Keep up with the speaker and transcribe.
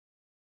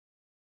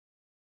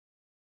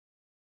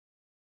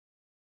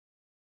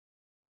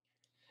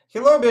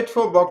Hello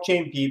beautiful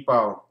blockchain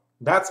people,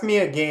 that's me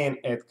again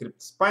at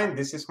CryptoSpine.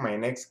 This is my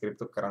next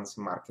cryptocurrency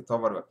market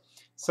overview.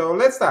 So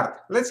let's start.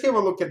 Let's have a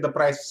look at the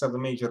prices of the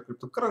major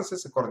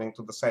cryptocurrencies according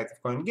to the site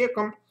of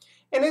CoinGecko.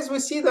 And as we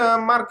see, the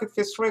market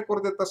has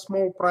recorded a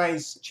small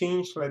price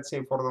change, let's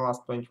say for the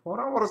last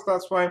 24 hours.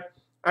 That's why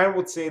I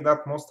would say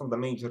that most of the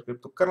major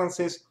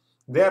cryptocurrencies,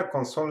 they are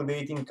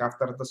consolidating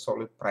after the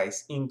solid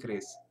price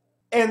increase.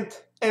 And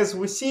as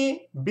we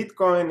see,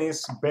 Bitcoin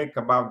is back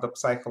above the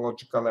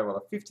psychological level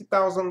of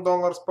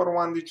 $50,000 per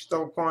one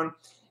digital coin.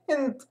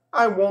 And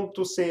I want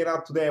to say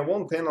that today I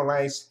won't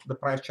analyze the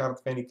price chart of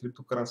any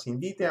cryptocurrency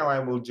in detail. I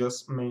will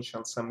just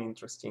mention some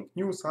interesting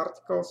news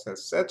articles,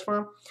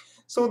 etc.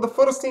 So the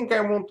first thing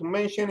I want to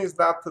mention is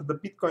that the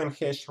Bitcoin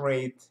hash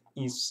rate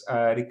is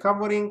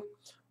recovering.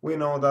 We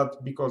know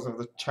that because of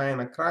the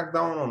China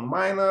crackdown on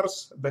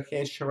miners, the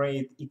hash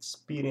rate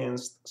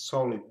experienced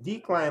solid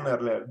decline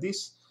earlier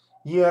this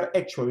year.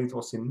 Actually, it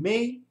was in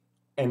May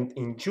and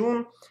in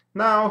June.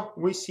 Now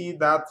we see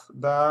that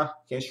the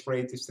hash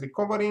rate is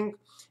recovering.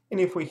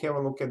 And if we have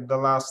a look at the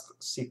last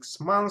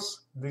 6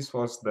 months, this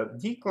was the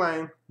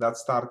decline that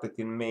started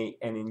in May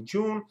and in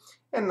June.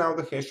 And now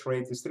the hash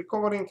rate is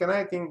recovering. And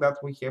I think that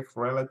we have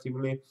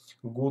relatively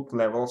good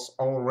levels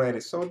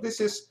already. So this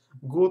is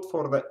good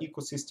for the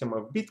ecosystem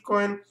of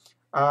Bitcoin.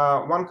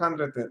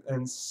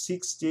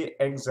 160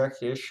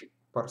 exahash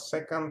per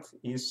second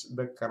is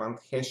the current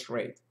hash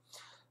rate.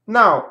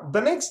 Now,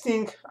 the next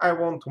thing I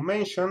want to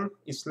mention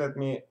is, let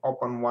me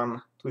open one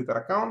Twitter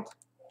account.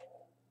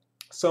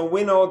 So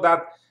we know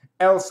that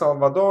El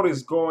Salvador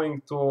is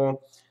going to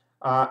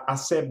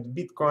accept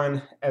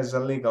Bitcoin as a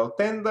legal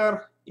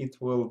tender. It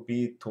will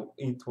be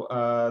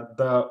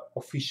the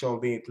official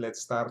date,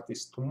 let's start,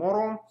 is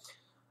tomorrow.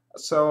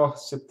 So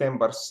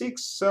September 6th.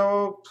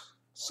 So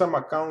some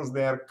accounts,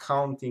 they are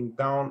counting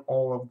down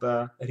all of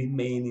the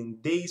remaining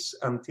days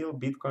until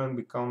Bitcoin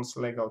becomes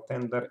legal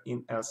tender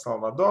in El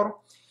Salvador.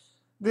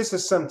 This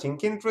is something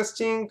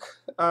interesting.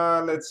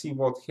 Let's see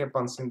what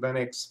happens in the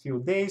next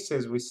few days.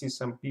 As we see,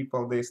 some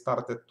people, they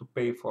started to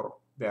pay for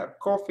their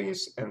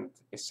coffees and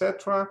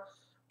etc.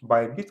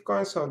 by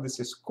Bitcoin. So this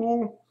is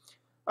cool.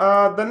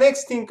 The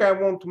next thing I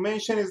want to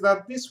mention is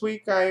that this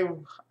week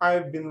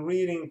I've been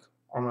reading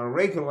on a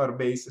regular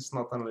basis,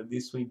 not only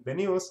this week, the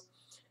news.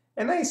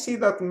 And I see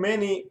that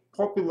many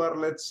popular,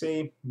 let's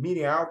say,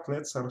 media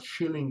outlets are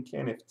shilling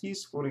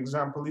NFTs. For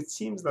example, it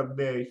seems that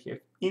they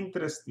have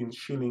interest in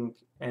shilling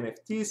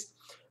NFTs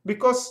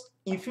because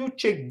if you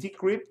check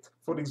Decrypt,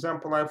 for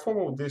example, I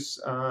follow this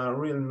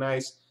really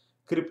nice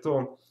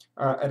crypto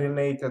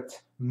related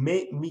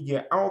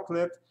media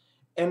outlet,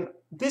 and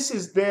this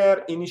is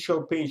their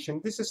initial page.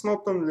 And this is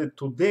not only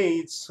today,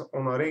 it's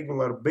on a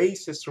regular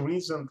basis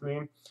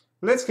recently.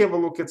 Let's have a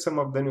look at some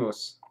of the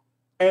news.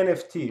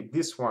 NFT,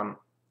 this one.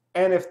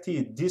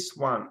 NFT, this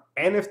one,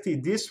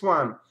 NFT, this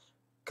one,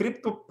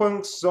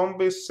 CryptoPunks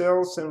zombie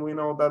cells, and we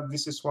know that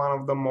this is one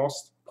of the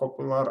most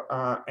popular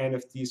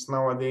NFTs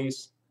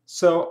nowadays.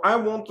 So I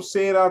want to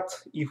say that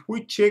if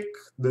we check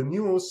the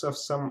news of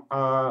some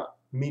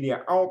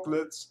media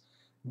outlets,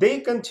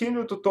 they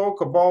continue to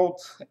talk about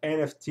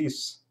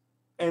NFTs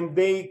and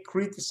they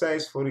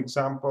criticize, for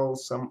example,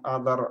 some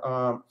other,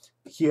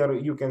 here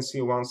you can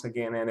see once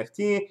again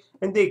NFT,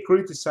 and they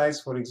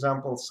criticize, for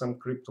example, some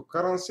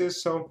cryptocurrencies.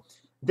 So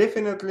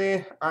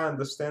definitely, I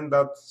understand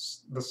that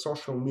the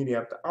social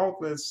media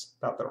outlets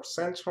that are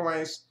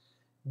centralized,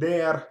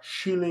 they are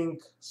shilling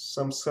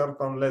some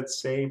certain, let's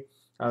say,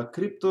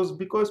 cryptos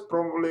because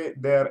probably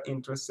they're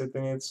interested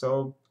in it.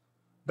 So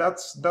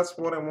that's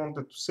what I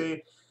wanted to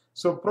say.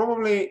 So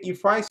probably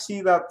if I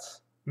see that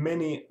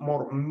many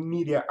more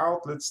media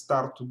outlets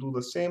start to do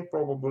the same,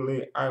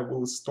 probably I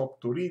will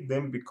stop to read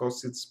them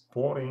because it's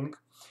boring.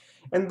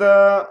 And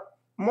the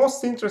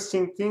most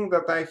interesting thing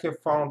that I have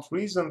found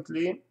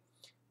recently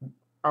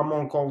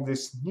among all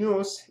this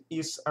news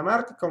is an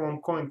article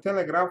on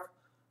Cointelegraph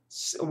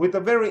with a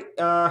very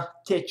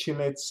catchy,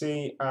 let's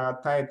say,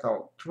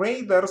 title.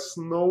 Traders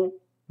know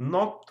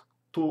not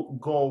to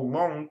go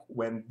long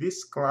when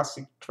this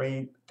classic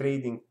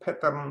trading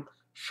pattern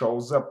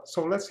shows up.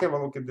 So let's have a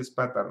look at this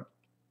pattern.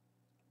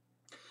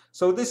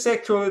 So this is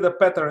actually the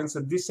pattern. It's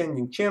a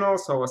descending channel,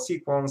 so a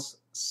sequence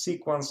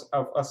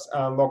of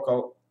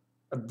local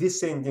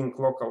descending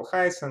local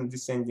highs and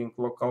descending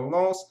local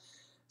lows.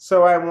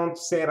 So I want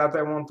to say that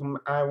I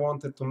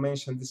wanted to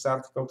mention this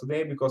article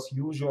today because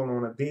usually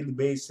on a daily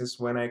basis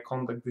when I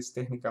conduct this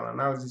technical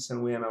analysis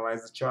and we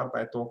analyze the chart,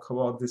 I talk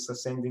about this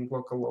ascending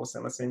local lows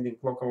and ascending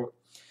local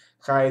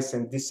highs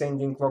and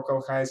descending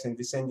local highs and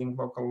descending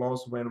local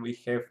lows when we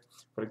have,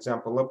 for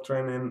example,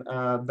 uptrend and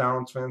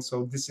downtrend.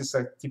 So this is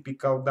a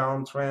typical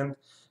downtrend.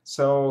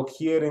 So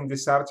here in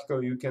this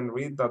article you can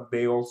read that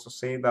they also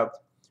say that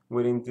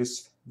within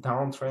this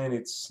downtrend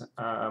it's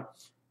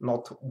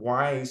not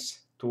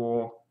wise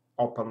to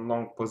open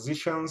long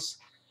positions,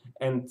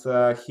 and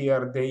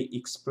here they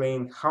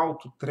explain how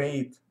to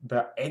trade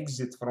the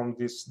exit from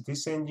this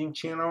descending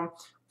channel.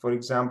 For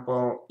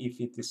example,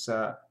 if it is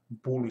a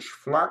bullish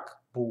flag,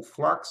 bull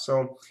flag.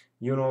 So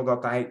you know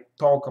that I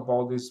talk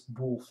about this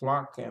bull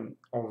flag and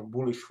or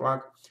bullish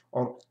flag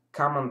or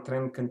common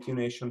trend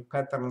continuation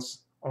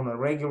patterns on a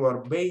regular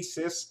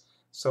basis.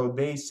 So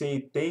they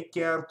say take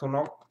care to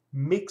not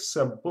mix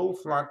a bull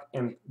flag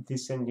and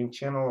descending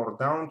channel or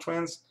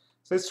downtrends.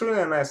 So it's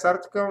really a nice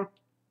article,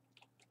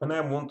 and I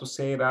want to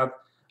say that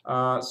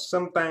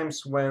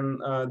sometimes when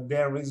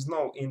there is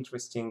no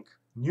interesting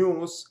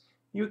news,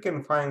 you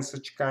can find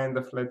such kind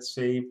of, let's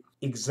say,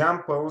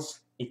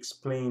 examples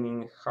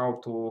explaining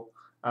how to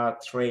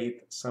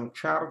trade some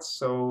charts.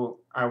 So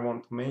I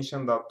want to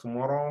mention that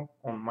tomorrow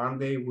on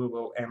Monday we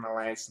will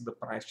analyze the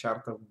price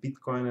chart of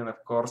Bitcoin, and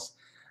of course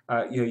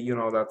you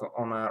know that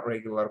on a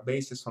regular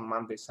basis on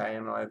Mondays I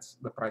analyze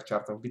the price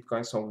chart of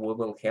Bitcoin, so we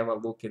will have a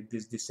look at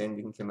this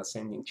descending and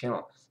ascending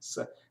channel.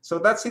 So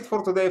that's it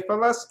for today,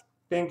 fellas.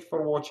 Thank you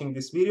for watching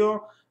this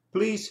video.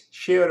 Please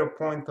share your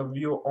point of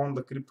view on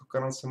the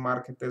cryptocurrency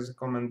market as a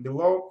comment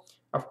below.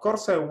 Of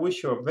course, I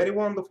wish you a very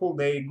wonderful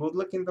day, good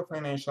luck in the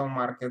financial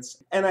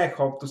markets, and I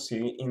hope to see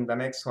you in the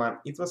next one.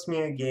 It was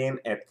me again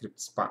at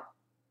CryptoSpan.